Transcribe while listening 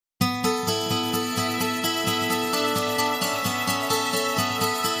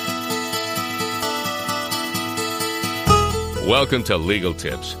Welcome to Legal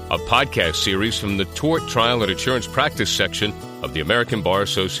Tips, a podcast series from the Tort, Trial, and Insurance Practice section of the American Bar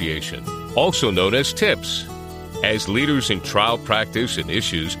Association, also known as TIPS. As leaders in trial practice and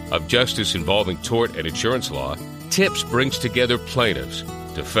issues of justice involving tort and insurance law, TIPS brings together plaintiffs,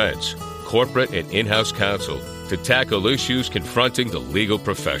 defense, corporate, and in-house counsel to tackle issues confronting the legal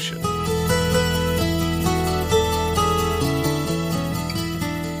profession.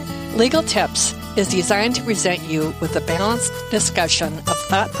 Legal Tips is designed to present you with a balanced discussion of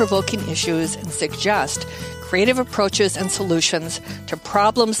thought-provoking issues and suggest creative approaches and solutions to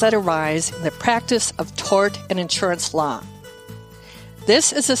problems that arise in the practice of tort and insurance law.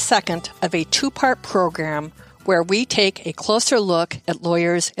 This is the second of a two-part program where we take a closer look at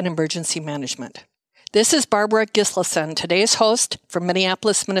lawyers and emergency management. This is Barbara Gislason, today's host from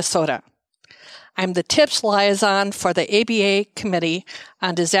Minneapolis, Minnesota. I'm the TIPS liaison for the ABA Committee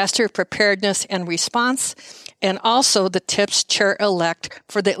on Disaster Preparedness and Response, and also the TIPS chair-elect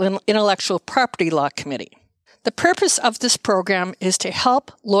for the Intellectual Property Law Committee. The purpose of this program is to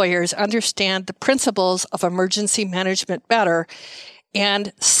help lawyers understand the principles of emergency management better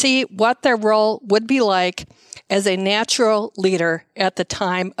and see what their role would be like as a natural leader at the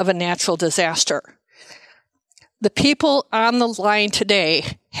time of a natural disaster. The people on the line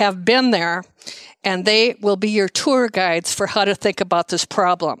today have been there, and they will be your tour guides for how to think about this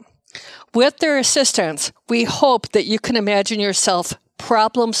problem. With their assistance, we hope that you can imagine yourself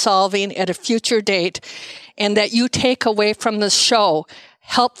problem solving at a future date and that you take away from this show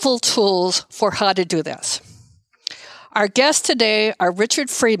helpful tools for how to do this. Our guests today are Richard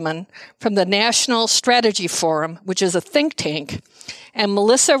Friedman from the National Strategy Forum, which is a think tank, and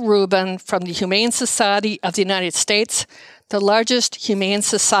Melissa Rubin from the Humane Society of the United States, the largest humane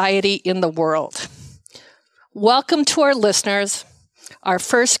society in the world. Welcome to our listeners. Our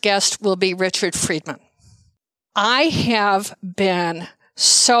first guest will be Richard Friedman. I have been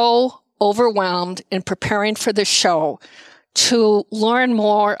so overwhelmed in preparing for the show to learn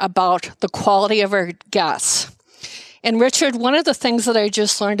more about the quality of our guests. And Richard, one of the things that I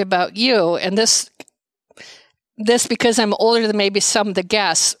just learned about you, and this because I'm older than maybe some of the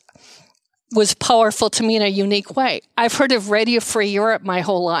guests, was powerful to me in a unique way. I've heard of Radio Free Europe my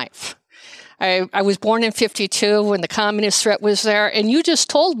whole life. I was born in 1952 when the communist threat was there, and you just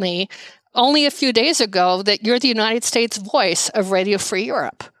told me only a few days ago that you're the United States voice of Radio Free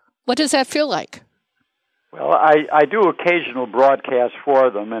Europe. What does that feel like? Well, I do occasional broadcasts for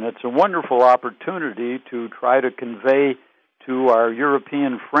them, and it's a wonderful opportunity to try to convey to our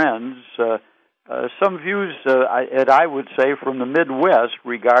European friends some views, I would say, from the Midwest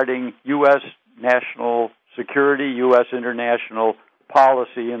regarding U.S. national security, U.S. international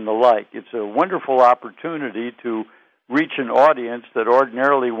policy, and the like. It's a wonderful opportunity to reach an audience that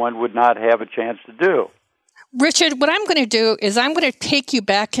ordinarily one would not have a chance to do. Richard, what I'm going to do is I'm going to take you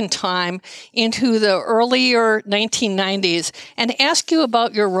back in time into the earlier 1990s and ask you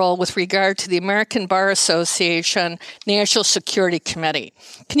about your role with regard to the American Bar Association National Security Committee.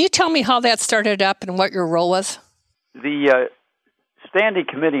 Can you tell me how that started up and what your role was? The Standing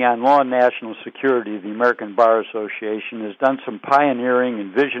Committee on Law and National Security of the American Bar Association has done some pioneering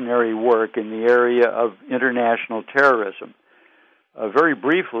and visionary work in the area of international terrorism. Very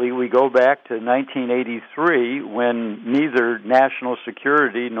briefly, we go back to 1983 when neither national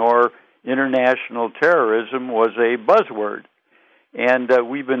security nor international terrorism was a buzzword. And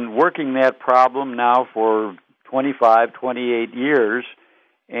we've been working that problem now for 25, 28 years,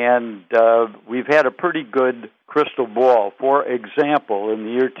 and we've had a pretty good crystal ball. For example, in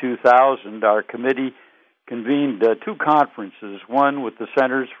the year 2000, our committee convened two conferences, one with the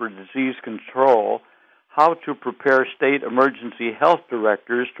Centers for Disease Control, how to prepare state emergency health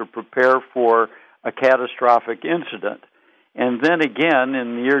directors to prepare for a catastrophic incident. And then again,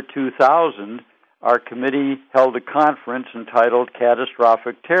 in the year 2000, our committee held a conference entitled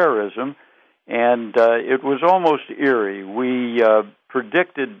Catastrophic Terrorism, and it was almost eerie. We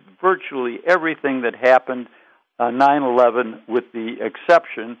predicted virtually everything that happened on 9/11 with the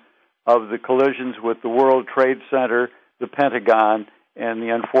exception of the collisions with the World Trade Center, the Pentagon, and the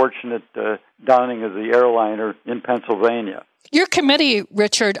unfortunate downing of the airliner in Pennsylvania. Your committee,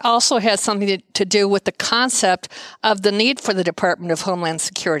 Richard, also has something to do with the concept of the need for the Department of Homeland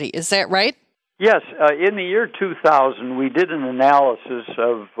Security. Is that right? Yes. In the year 2000, we did an analysis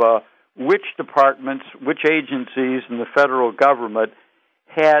of which departments, which agencies in the federal government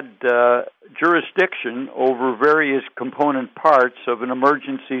had jurisdiction over various component parts of an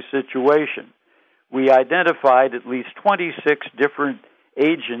emergency situation. We identified at least 26 different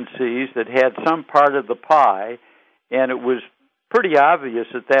agencies that had some part of the pie, and it was pretty obvious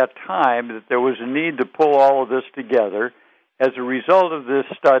at that time that there was a need to pull all of this together As a result of this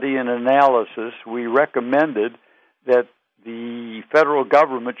study and analysis, we recommended that the federal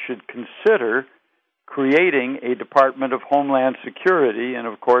government should consider creating a Department of Homeland Security, and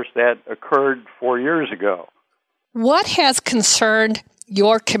of course that occurred 4 years ago. What has concerned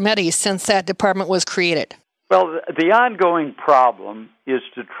your committee since that department was created? Well, the ongoing problem is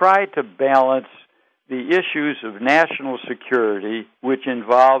to try to balance the issues of national security, which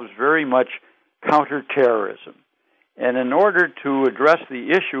involves very much counterterrorism. And in order to address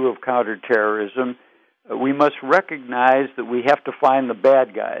the issue of counterterrorism, we must recognize that we have to find the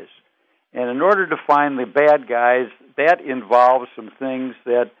bad guys. And in order to find the bad guys, that involves some things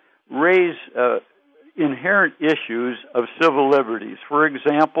that raise inherent issues of civil liberties. For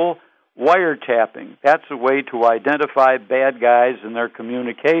example, wiretapping. That's a way to identify bad guys and their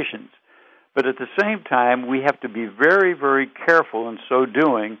communications. But at the same time, we have to be very, very careful in so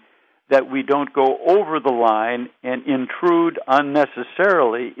doing that we don't go over the line and intrude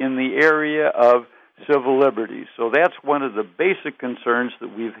unnecessarily in the area of civil liberties. So that's one of the basic concerns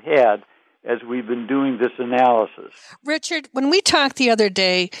that we've had as we've been doing this analysis. Richard, when we talked the other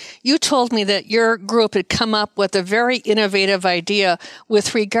day, you told me that your group had come up with a very innovative idea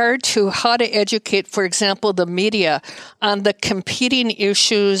with regard to how to educate, for example, the media on the competing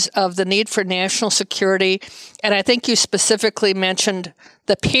issues of the need for national security. And I think you specifically mentioned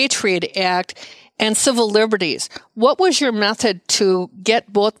the Patriot Act and civil liberties. What was your method to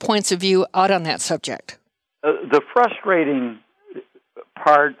get both points of view out on that subject? The frustrating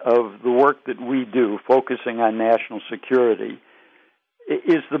part of the work that we do, focusing on national security,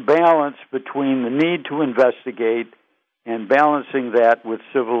 is the balance between the need to investigate and balancing that with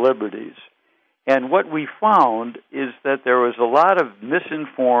civil liberties. And what we found is that there was a lot of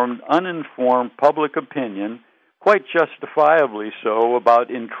misinformed, uninformed public opinion, quite justifiably so, about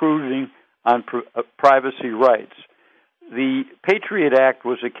intruding on privacy rights. The Patriot Act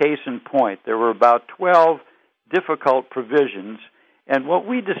was a case in point. There were about 12 difficult provisions, and what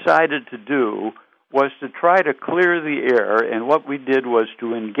we decided to do was to try to clear the air, and what we did was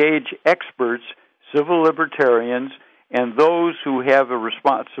to engage experts, civil libertarians, and those who have a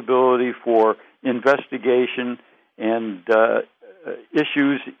responsibility for investigation and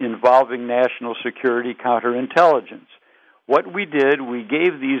issues involving national security counterintelligence. What we did, we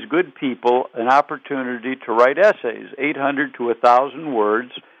gave these good people an opportunity to write essays, 800 to 1,000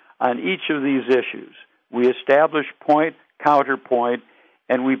 words, on each of these issues. We established point, counterpoint,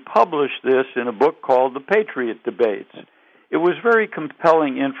 and we published this in a book called The Patriot Debates. It was very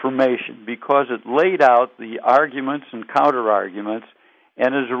compelling information because it laid out the arguments and counterarguments,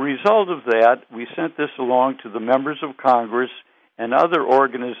 and as a result of that, we sent this along to the members of Congress and other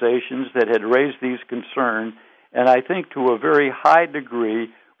organizations that had raised these concerns, and I think to a very high degree,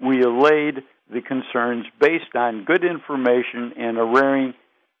 we allayed the concerns based on good information and arraying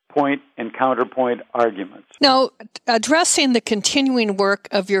point and counterpoint arguments. Now, addressing the continuing work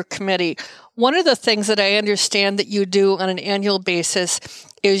of your committee, one of the things that I understand that you do on an annual basis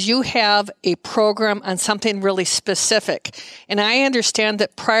is you have a program on something really specific. And I understand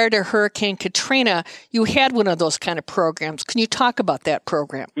that prior to Hurricane Katrina, you had one of those kind of programs. Can you talk about that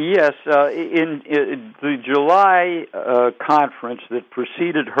program? Yes. In the July conference that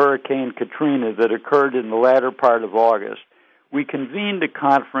preceded Hurricane Katrina that occurred in the latter part of August, we convened a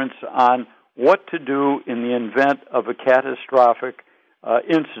conference on what to do in the event of a catastrophic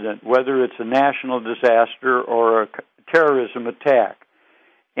incident, whether it's a national disaster or a terrorism attack.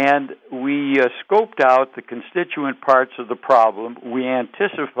 And we scoped out the constituent parts of the problem. We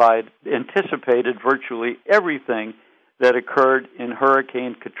anticipated virtually everything that occurred in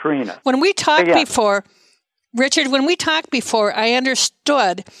Hurricane Katrina. When we talked before, Richard, I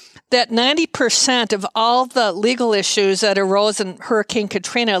understood that 90% of all the legal issues that arose in Hurricane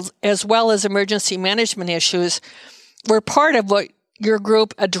Katrina, as well as emergency management issues, were part of what your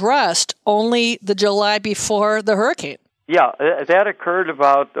group addressed only the July before the hurricane. Yeah, that occurred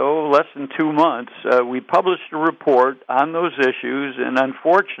about, less than 2 months. We published a report on those issues, and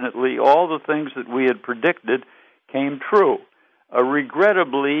unfortunately, all the things that we had predicted came true.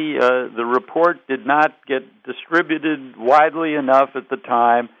 Regrettably, the report did not get distributed widely enough at the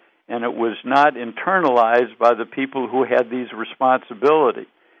time, and it was not internalized by the people who had these responsibilities.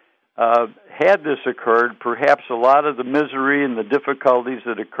 Had this occurred, perhaps a lot of the misery and the difficulties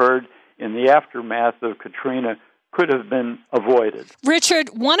that occurred in the aftermath of Katrina could have been avoided. Richard,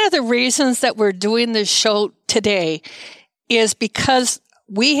 one of the reasons that we're doing this show today is because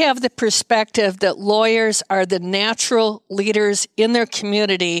we have the perspective that lawyers are the natural leaders in their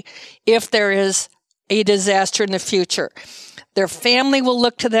community if there is a disaster in the future. Their family will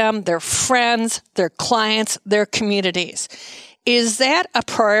look to them, their friends, their clients, their communities. Is that a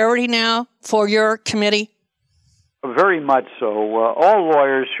priority now for your committee? Very much so. All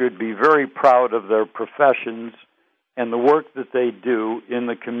lawyers should be very proud of their professions and the work that they do in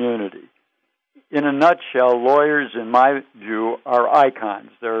the community. In a nutshell, lawyers, in my view, are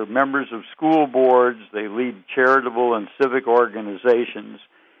icons. They're members of school boards. They lead charitable and civic organizations.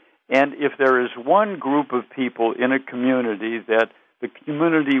 And if there is one group of people in a community that the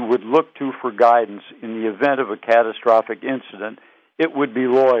community would look to for guidance in the event of a catastrophic incident, it would be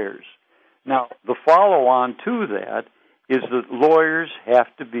lawyers. Now, the follow-on to that is that lawyers have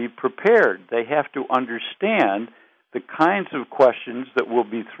to be prepared. They have to understand the kinds of questions that will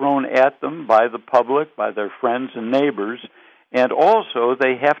be thrown at them by the public, by their friends and neighbors, and also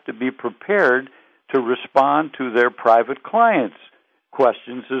they have to be prepared to respond to their private clients'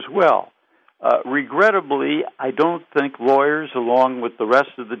 questions as well. Regrettably, I don't think lawyers, along with the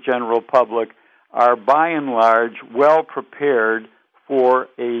rest of the general public, are by and large well prepared for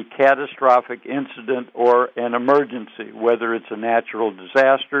a catastrophic incident or an emergency, whether it's a natural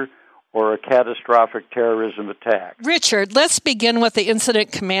disaster or a catastrophic terrorism attack. Richard, let's begin with the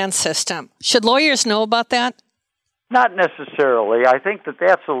incident command system. Should lawyers know about that? Not necessarily. I think that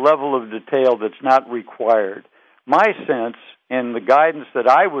that's a level of detail that's not required. My sense, and the guidance that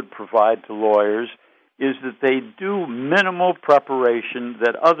I would provide to lawyers, is that they do minimal preparation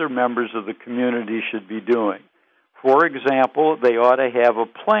that other members of the community should be doing. For example, they ought to have a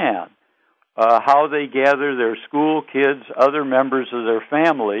plan, how they gather their school kids, other members of their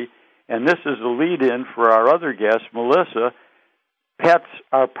family, and this is a lead-in for our other guest, Melissa. Pets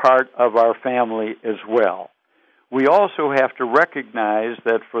are part of our family as well. We also have to recognize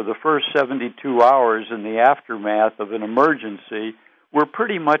that for the first 72 hours in the aftermath of an emergency, we're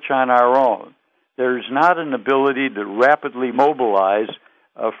pretty much on our own. There's not an ability to rapidly mobilize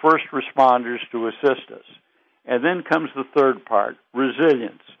first responders to assist us. And then comes the third part,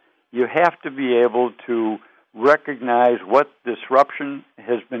 resilience. You have to be able to recognize what disruption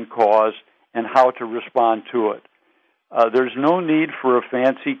has been caused and how to respond to it. There's no need for a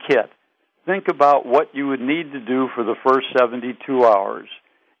fancy kit. Think about what you would need to do for the first 72 hours.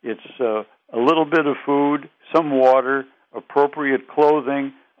 It's a little bit of food, some water, appropriate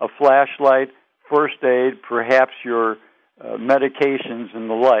clothing, a flashlight, first aid, perhaps your medications and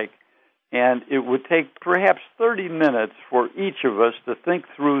the like. And it would take perhaps 30 minutes for each of us to think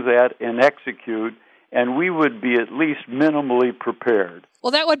through that and execute, and we would be at least minimally prepared.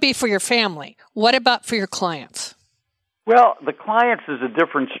 Well, that would be for your family. What about for your clients? Well, the clients is a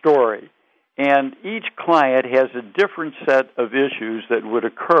different story, and each client has a different set of issues that would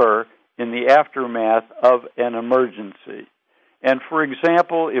occur in the aftermath of an emergency. And for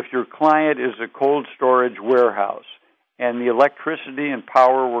example, if your client is a cold storage warehouse, and the electricity and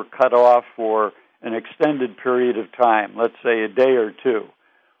power were cut off for an extended period of time, let's say a day or two,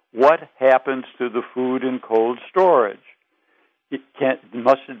 what happens to the food in cold storage?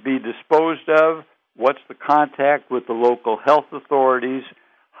 Must it be disposed of? What's the contact with the local health authorities?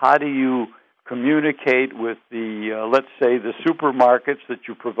 How do you communicate with the, let's say, the supermarkets that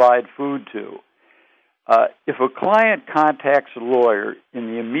you provide food to? If a client contacts a lawyer in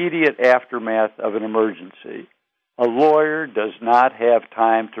the immediate aftermath of an emergency, a lawyer does not have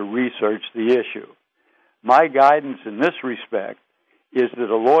time to research the issue. My guidance in this respect is that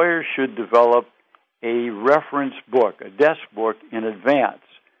a lawyer should develop a reference book, a desk book, in advance.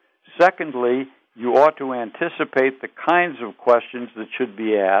 Secondly, you ought to anticipate the kinds of questions that should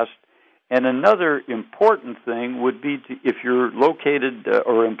be asked. And another important thing would be if you're located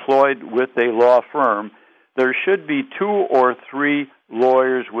or employed with a law firm, there should be 2 or 3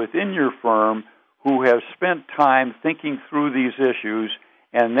 lawyers within your firm who have spent time thinking through these issues,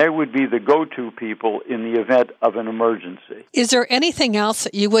 and they would be the go-to people in the event of an emergency. Is there anything else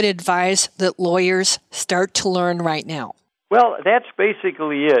that you would advise that lawyers start to learn right now? Well, that's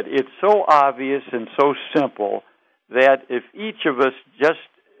basically it. It's so obvious and so simple that if each of us just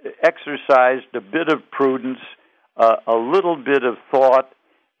exercised a bit of prudence, a little bit of thought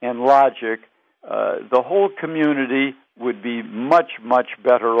and logic, the whole community would be much, much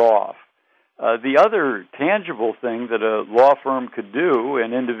better off. The other tangible thing that a law firm could do,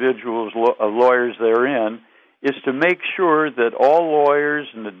 and individuals, lawyers therein, is to make sure that all lawyers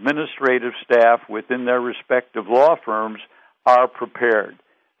and administrative staff within their respective law firms are prepared.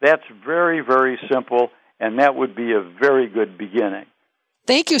 That's very, very simple, and that would be a very good beginning.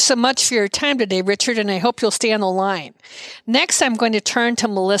 Thank you so much for your time today, Richard, and I hope you'll stay on the line. Next, I'm going to turn to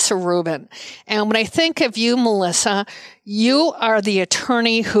Melissa Rubin. And when I think of you, Melissa, you are the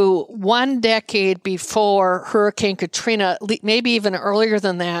attorney who 1 decade before Hurricane Katrina, maybe even earlier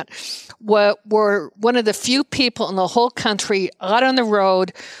than that, were one of the few people in the whole country out on the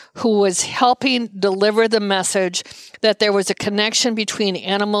road who was helping deliver the message that there was a connection between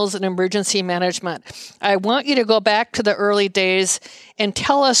animals and emergency management. I want you to go back to the early days and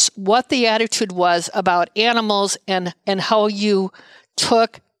tell us what the attitude was about animals and how you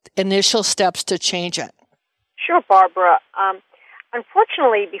took initial steps to change it. Sure, Barbara.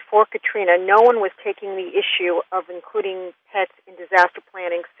 Unfortunately, before Katrina, no one was taking the issue of including pets in disaster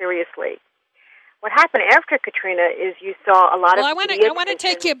planning seriously. What happened after Katrina is you saw a lot of... I want to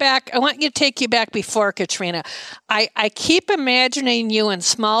take you back. I want you to take you back before Katrina. I keep imagining you in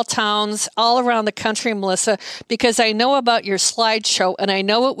small towns all around the country, Melissa, because I know about your slideshow and I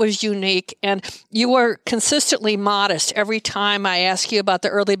know it was unique and you were consistently modest every time I ask you about the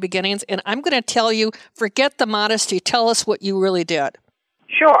early beginnings. And I'm going to tell you, forget the modesty. Tell us what you really did.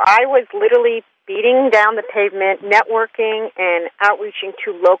 Sure. I was literally beating down the pavement, networking and outreaching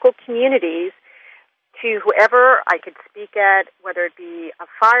to local communities, to whoever I could speak at, whether it be a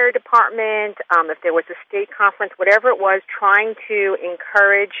fire department, if there was a state conference, whatever it was, trying to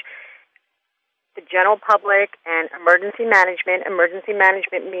encourage the general public and emergency management. Emergency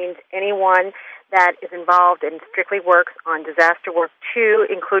management means anyone that is involved and strictly works on disaster work to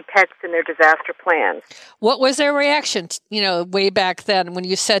include pets in their disaster plans. What was their reaction, way back then when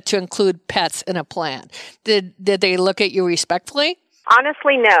you said to include pets in a plan? Did they look at you respectfully?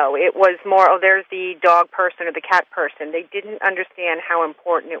 Honestly, no. It was more, there's the dog person or the cat person. They didn't understand how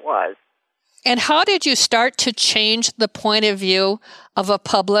important it was. And how did you start to change the point of view of a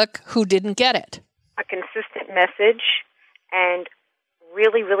public who didn't get it? A consistent message and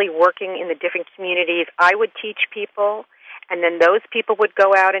really, really working in the different communities. I would teach people, and then those people would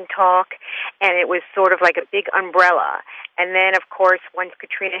go out and talk, and it was sort of like a big umbrella. And then, of course, once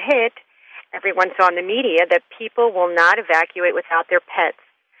Katrina hit, everyone saw in the media that people will not evacuate without their pets.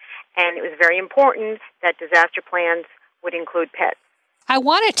 And it was very important that disaster plans would include pets. I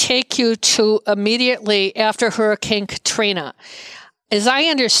want to take you to immediately after Hurricane Katrina. As I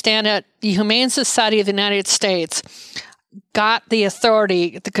understand it, the Humane Society of the United States got the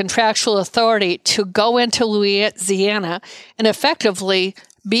authority, the contractual authority, to go into Louisiana and effectively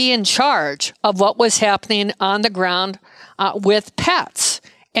be in charge of what was happening on the ground with pets.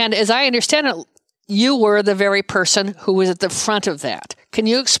 And as I understand it, you were the very person who was at the front of that. Can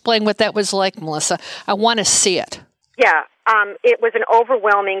you explain what that was like, Melissa? I want to see it. Yeah, it was an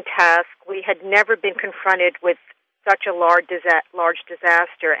overwhelming task. We had never been confronted with such a large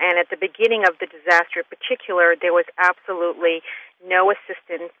disaster. And at the beginning of the disaster in particular, there was absolutely no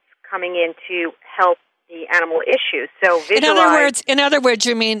assistance coming in to help the animal issues. So visualize... In other words,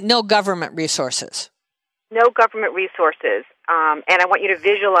 you mean no government resources? No government resources. And I want you to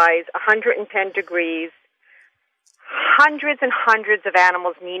visualize 110 degrees, hundreds and hundreds of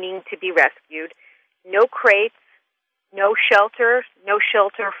animals needing to be rescued, no crates, no shelter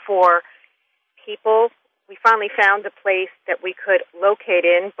for people. We finally found a place that we could locate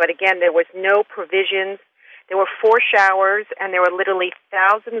in, but again, there was no provisions. There were 4 showers, and there were literally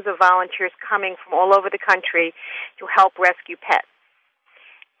thousands of volunteers coming from all over the country to help rescue pets.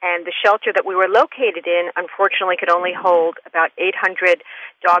 And the shelter that we were located in, unfortunately, could only hold about 800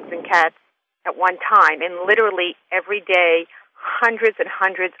 dogs and cats at one time. And literally every day, hundreds and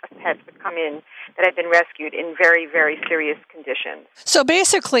hundreds of pets would come in that had been rescued in very, very serious conditions. So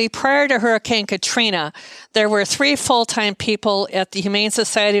basically, prior to Hurricane Katrina, there were 3 full-time people at the Humane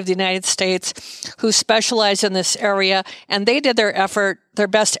Society of the United States who specialized in this area, and they did their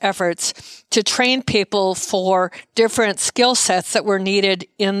best efforts to train people for different skill sets that were needed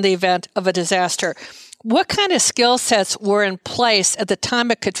in the event of a disaster. What kind of skill sets were in place at the time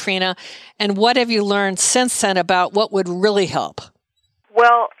of Katrina, and what have you learned since then about what would really help?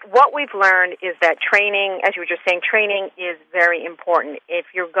 Well, what we've learned is that training, as you were just saying, training is very important. If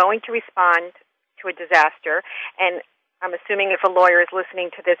you're going to respond to a disaster, and I'm assuming if a lawyer is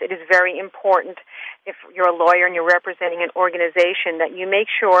listening to this, it is very important, if you're a lawyer and you're representing an organization, that you make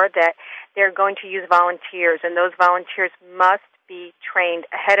sure that they're going to use volunteers, and those volunteers must be trained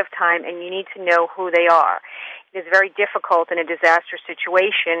ahead of time, and you need to know who they are. It is very difficult in a disaster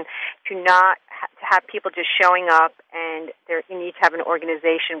situation to not to have people just showing up, and you need to have an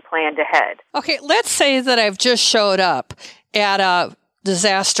organization planned ahead. Okay, let's say that I've just showed up at a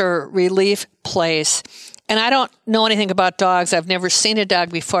disaster relief place, and I don't know anything about dogs. I've never seen a dog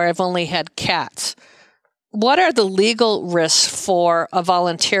before. I've only had cats. what are the legal risks for a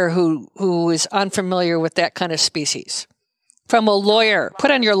volunteer who is unfamiliar with that kind of species? From a lawyer,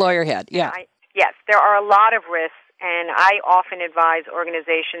 put on your lawyer hat. Yeah. Yes, there are a lot of risks, and I often advise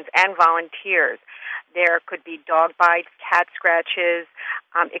organizations and volunteers. There could be dog bites, cat scratches,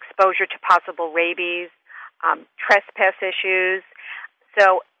 exposure to possible rabies, trespass issues.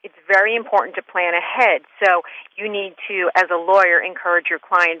 So it's very important to plan ahead. So you need to, as a lawyer, encourage your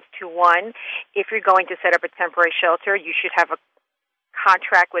clients to, one, if you're going to set up a temporary shelter, you should have a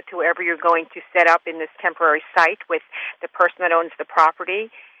contract with whoever you're going to set up in this temporary site, with the person that owns the property.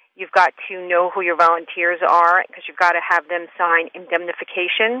 You've got to know who your volunteers are, because you've got to have them sign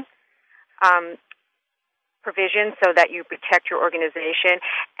indemnification provisions so that you protect your organization.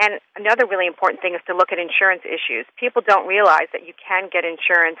 And another really important thing is to look at insurance issues. People don't realize that you can get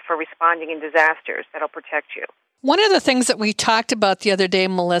insurance for responding in disasters that'll protect you. One of the things that we talked about the other day,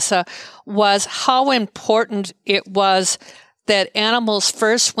 Melissa, was how important it was that animals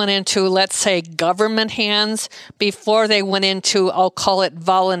first went into, let's say, government hands before they went into, I'll call it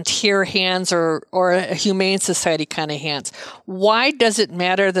volunteer hands or a humane society kind of hands. Why does it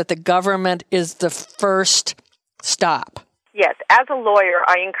matter that the government is the first stop? Yes, as a lawyer,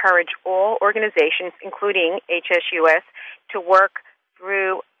 I encourage all organizations, including HSUS, to work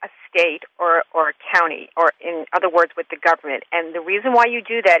through a state or a county, or in other words, with the government. And the reason why you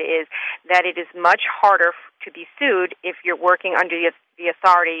do that is that it is much harder to be sued if you're working under the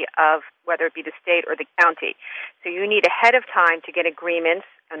authority of whether it be the state or the county. So you need ahead of time to get agreements,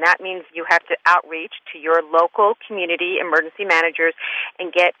 and that means you have to outreach to your local community emergency managers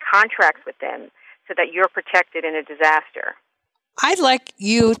and get contracts with them so that you're protected in a disaster. I'd like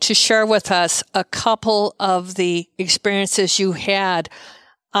you to share with us a couple of the experiences you had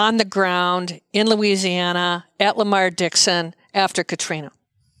on the ground in Louisiana at Lamar-Dixon after Katrina.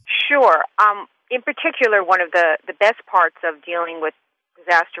 Sure. In particular, one of the best parts of dealing with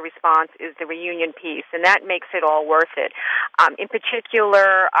disaster response is the reunion piece, and that makes it all worth it. In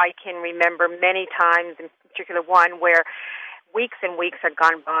particular, I can remember many times, in particular one where weeks and weeks had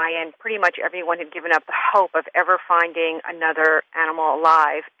gone by and pretty much everyone had given up the hope of ever finding another animal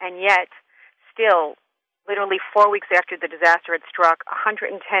alive, and yet still, literally 4 weeks after the disaster had struck,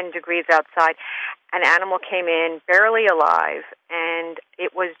 110 degrees outside, an animal came in barely alive, and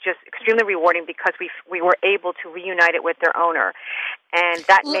it was just extremely rewarding because we were able to reunite it with their owner, and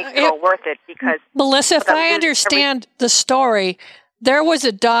that makes it all worth it. Because Melissa, if I understand the story, there was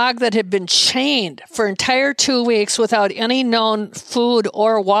a dog that had been chained for entire 2 weeks without any known food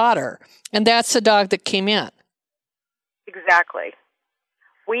or water, and that's the dog that came in. Exactly.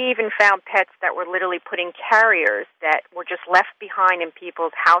 We even found pets that were literally put in carriers that were just left behind in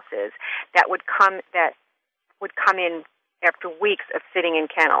people's houses that would come in after weeks of sitting in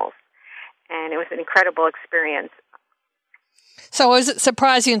kennels, and it was an incredible experience. So is it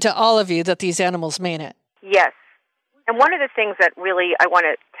surprising to all of you that these animals made it? Yes. And one of the things that really I want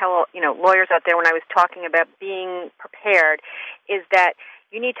to tell lawyers out there when I was talking about being prepared is that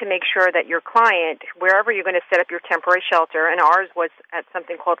you need to make sure that your client, wherever you're going to set up your temporary shelter, and ours was at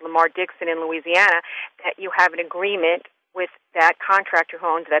something called Lamar-Dixon in Louisiana, that you have an agreement with that contractor who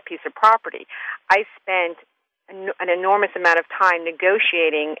owns that piece of property. I spent an enormous amount of time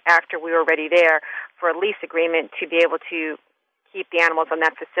negotiating after we were already there for a lease agreement to be able to keep the animals on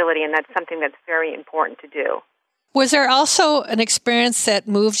that facility, and that's something that's very important to do. Was there also an experience that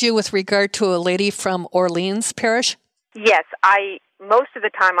moved you with regard to a lady from Orleans Parish? Yes, most of the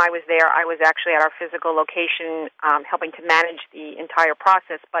time I was there, I was actually at our physical location helping to manage the entire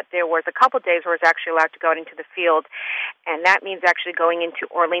process, but there was a couple of days where I was actually allowed to go out into the field, and that means actually going into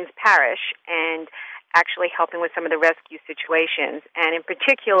Orleans Parish and actually helping with some of the rescue situations. And in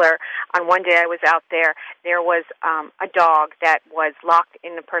particular, on one day I was out there, there was a dog that was locked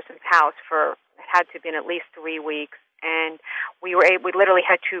in the person's house for, it had to have been at least 3 weeks, and we literally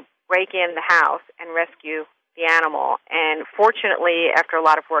had to break in the house and rescue the animal, and fortunately, after a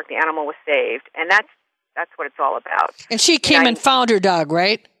lot of work, the animal was saved, and that's what it's all about. And she came and found her dog,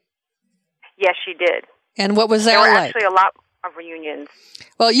 right? Yes, she did. And what was that like? There were like? actually a lot of reunions.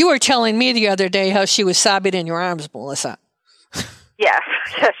 Well, you were telling me the other day how she was sobbing in your arms, Melissa. Yes,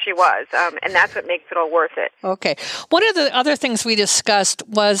 she was, and that's what makes it all worth it. Okay. One of the other things we discussed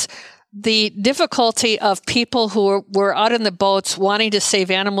was the difficulty of people who were out in the boats wanting to save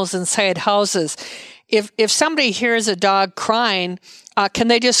animals inside houses. If somebody hears a dog crying, can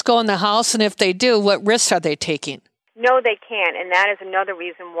they just go in the house? And if they do, what risks are they taking? No, they can't. And that is another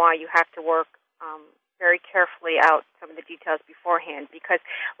reason why you have to work very carefully out some of the details beforehand. Because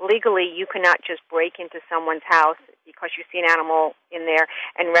legally, you cannot just break into someone's house because you see an animal in there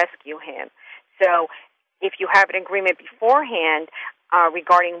and rescue him. So if you have an agreement beforehand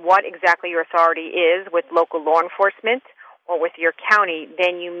regarding what exactly your authority is with local law enforcement or with your county,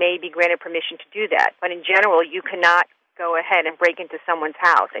 then you may be granted permission to do that. But in general, you cannot go ahead and break into someone's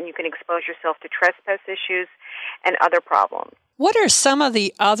house, and you can expose yourself to trespass issues and other problems. What are some of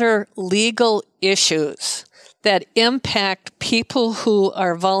the other legal issues that impact people who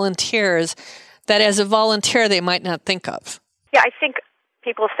are volunteers that as a volunteer they might not think of? Yeah, I think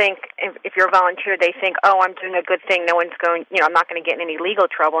people think if you're a volunteer, they think, oh, I'm doing a good thing. No one's going, I'm not going to get in any legal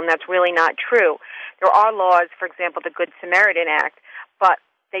trouble, and that's really not true. There are laws, for example, the Good Samaritan Act, but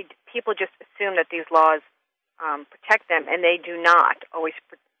people just assume that these laws protect them, and they do not always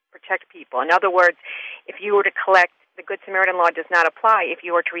protect people. In other words, if you were to collect, the Good Samaritan law does not apply if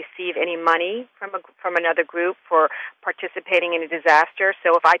you were to receive any money from another group for participating in a disaster.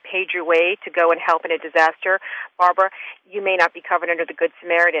 So if I paid your way to go and help in a disaster, Barbara, you may not be covered under the Good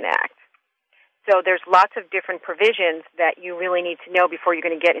Samaritan Act. So there's lots of different provisions that you really need to know before you're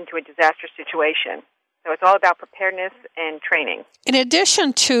going to get into a disaster situation. So it's all about preparedness and training. In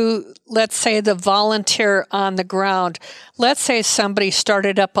addition to, let's say, the volunteer on the ground, let's say somebody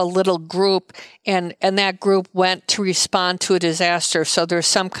started up a little group and that group went to respond to a disaster. So there's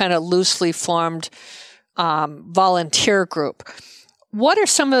some kind of loosely formed volunteer group. What are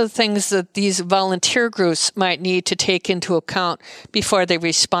some of the things that these volunteer groups might need to take into account before they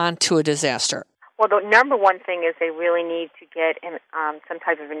respond to a disaster? Well, the number one thing is they really need to get some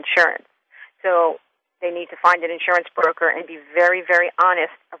type of insurance. So they need to find an insurance broker and be very, very honest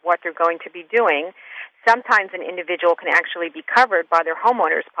of what they're going to be doing. Sometimes an individual can actually be covered by their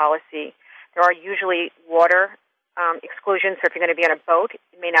homeowner's policy. There are usually water exclusions, so if you're going to be on a boat, it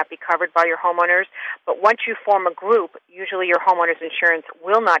may not be covered by your homeowners. But once you form a group, usually your homeowner's insurance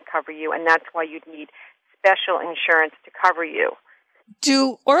will not cover you, and that's why you'd need special insurance to cover you.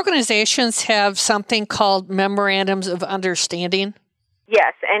 Do organizations have something called memorandums of understanding?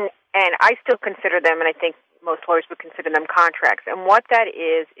 Yes, and I still consider them, and I think most lawyers would consider them contracts. And what that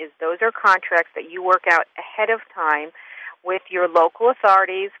is those are contracts that you work out ahead of time with your local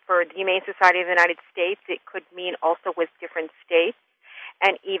authorities. For the Humane Society of the United States, it could mean also with different states,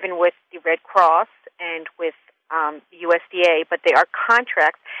 and even with the Red Cross and with the USDA. But they are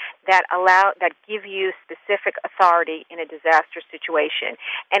contracts that give you specific authority in a disaster situation.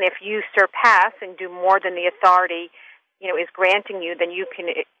 And if you surpass and do more than the authority is granting you, then you can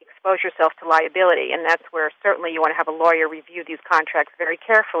expose yourself to liability, and that's where certainly you want to have a lawyer review these contracts very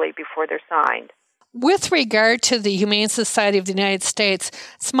carefully before they're signed. With regard to the Humane Society of the United States,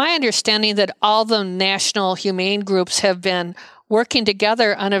 it's my understanding that all the national humane groups have been working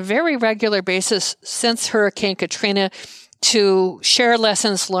together on a very regular basis since Hurricane Katrina to share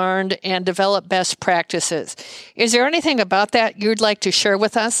lessons learned and develop best practices. Is there anything about that you'd like to share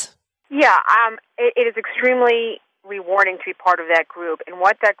with us? Yeah, it is extremely rewarding to be part of that group. And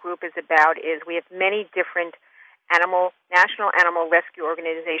what that group is about is we have many different national animal rescue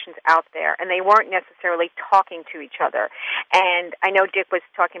organizations out there, and they weren't necessarily talking to each other. And I know Dick was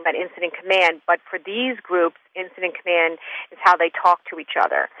talking about Incident Command, but for these groups, Incident Command is how they talk to each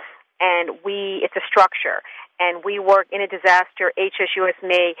other. And it's a structure. And we work in a disaster. HSUS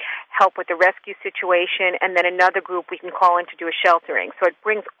may help with the rescue situation, and then another group we can call in to do a sheltering. So it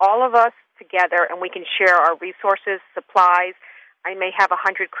brings all of us together, and we can share our resources, supplies. I may have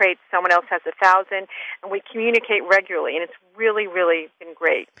 100 crates, someone else has 1,000, and we communicate regularly, and it's really, really been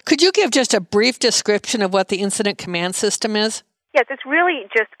great. Could you give just a brief description of what the Incident Command System is? Yes, it's really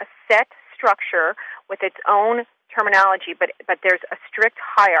just a set structure with its own terminology, but there's a strict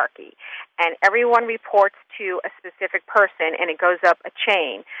hierarchy, and everyone reports to a specific person, and it goes up a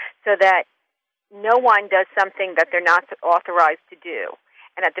chain so that no one does something that they're not authorized to do.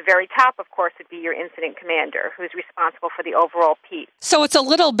 And at the very top, of course, would be your incident commander, who's responsible for the overall piece. So it's a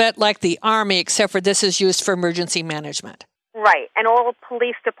little bit like the Army, except for this is used for emergency management. Right. And all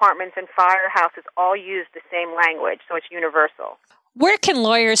police departments and firehouses all use the same language, so it's universal. Where can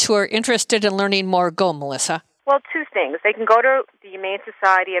lawyers who are interested in learning more go, Melissa? Well, two things. They can go to the Humane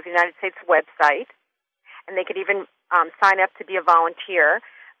Society of the United States website, and they could even sign up to be a volunteer.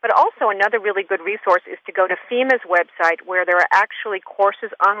 But also another really good resource is to go to FEMA's website, where there are actually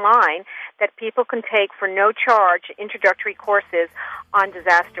courses online that people can take for no charge, introductory courses on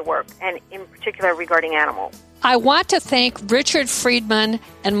disaster work, and in particular regarding animals. I want to thank Richard Friedman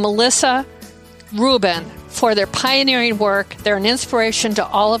and Melissa Rubin for their pioneering work. They're an inspiration to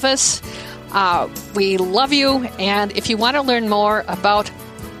all of us. We love you, and if you want to learn more about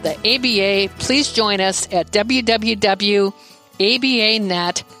the ABA, please join us at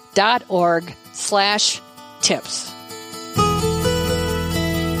www.abanet.org/tips.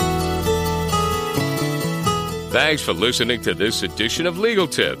 Thanks for listening to this edition of Legal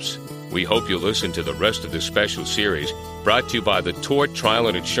Tips. We hope you'll listen to the rest of this special series brought to you by the Tort, Trial,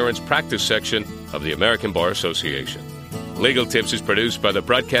 and Insurance Practice section of the American Bar Association. Legal Tips is produced by the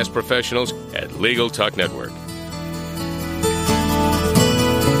broadcast professionals at Legal Talk Network.